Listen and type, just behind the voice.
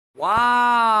ว้า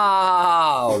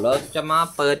วเราจะมา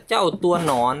เปิดเจ้าตัว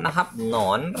หนอนนะครับหน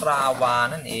อนราวา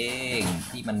นั่นเอง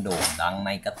ที่มันโด่งดังใน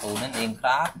การ์ตูนนั่นเองค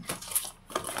รับ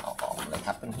เอาออกเลยค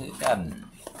รับเพื่อน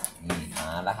ๆนี่มา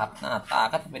แล้วครับหน้าตา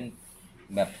ก็จะเป็น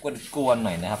แบบกวนๆห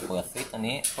น่อยนะครับเปิดซิปอัน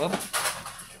นี้ปุ๊บ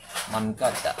มันก็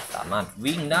จะสามารถ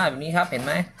วิ่งได้แบบนี้ครับเห็นไ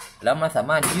หมแล้วมันสา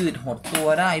มารถยืดหดตัว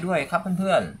ได้ด้วยครับเ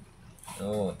พื่อนๆโ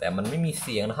อ้แต่มันไม่มีเ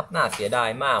สียงนะครับน่าเสียดาย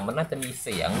มากมันน่าจะมีเ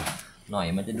สียงหน่อย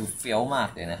มันจะดูเฟี้ยวมาก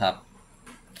เลยนะครับ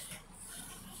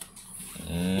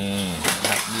นะค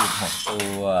รับยืดหดตั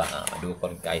วมาดูก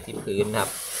ลไกที่พื้นครับ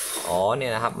อ๋อเนี่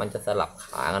ยนะครับมันจะสลับข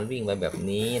ากันวิ่งไปแบบ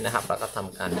นี้นะครับแล้วก็ท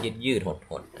ำการยืดห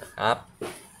ดนะครับ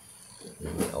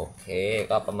โอเค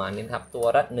ก็ประมาณนี้ครับตัว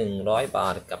ละ100 บา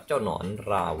ทกับเจ้าหนอน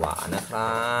ราวานะค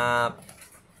รับ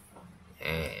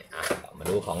มา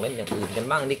ดูของเล่นอย่างอื่นกัน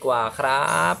บ้างดีกว่าค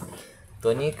รับตั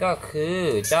วนี้ก็คือ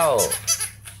เจ้า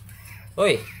เ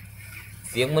ฮ้ย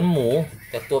เสียงเหมือนหมู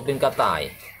แต่ตัวเป็นกระต่าย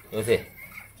ดูสิ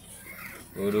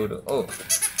ดูโอ้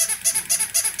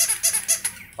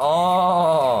อ๋อ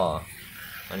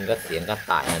มันก็เสียงกระ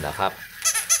ต่ายนั่นแหละครับ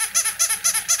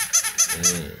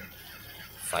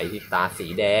ไฟที่ตาสี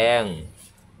แดง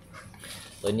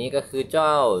ตัวนี้ก็คือเจ้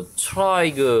าทรอย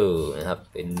เกอร์นะครับ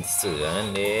เป็นเสือนั่น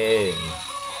เอง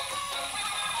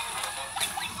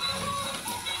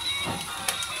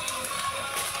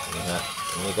นี่ครับ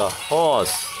นี่ก็ฮอ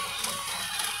ส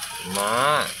ม้า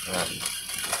ครับ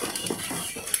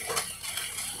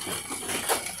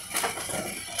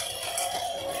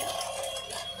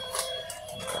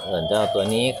ส่วนเจ้าตัว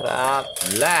นี้ครับ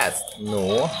แรดหนู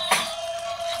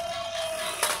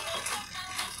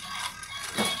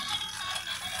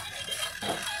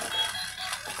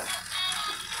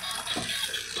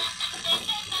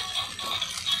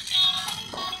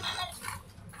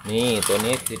นี่ตัว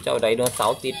นี้คือเจ้าไดโนเสา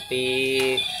ร์ติดปี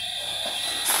ก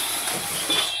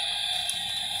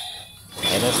ได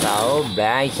โนเสาร์แบ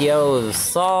ล็คเคียว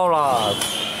ซอรัส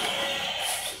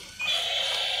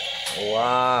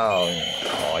ว้าว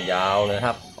คอยาวเลยค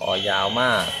รับคอยาวม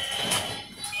าก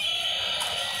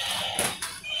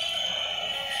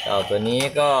เจ้าตัวนี้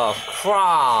ก็คร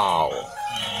าว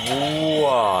วัว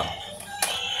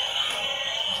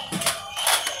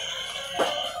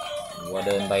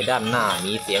เดินไปด้านหน้า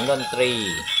มีเสียงดนตรี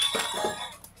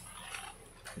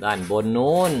ด้านบน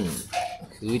นู้น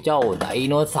คือเจ้าได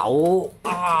โนเสาร์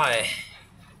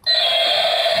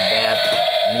แบบ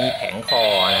มีแผงคอ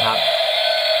นะครับ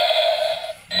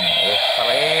โอเค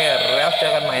แล้วเจ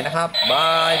อกันใหม่นะครับบ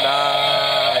ายบา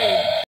ย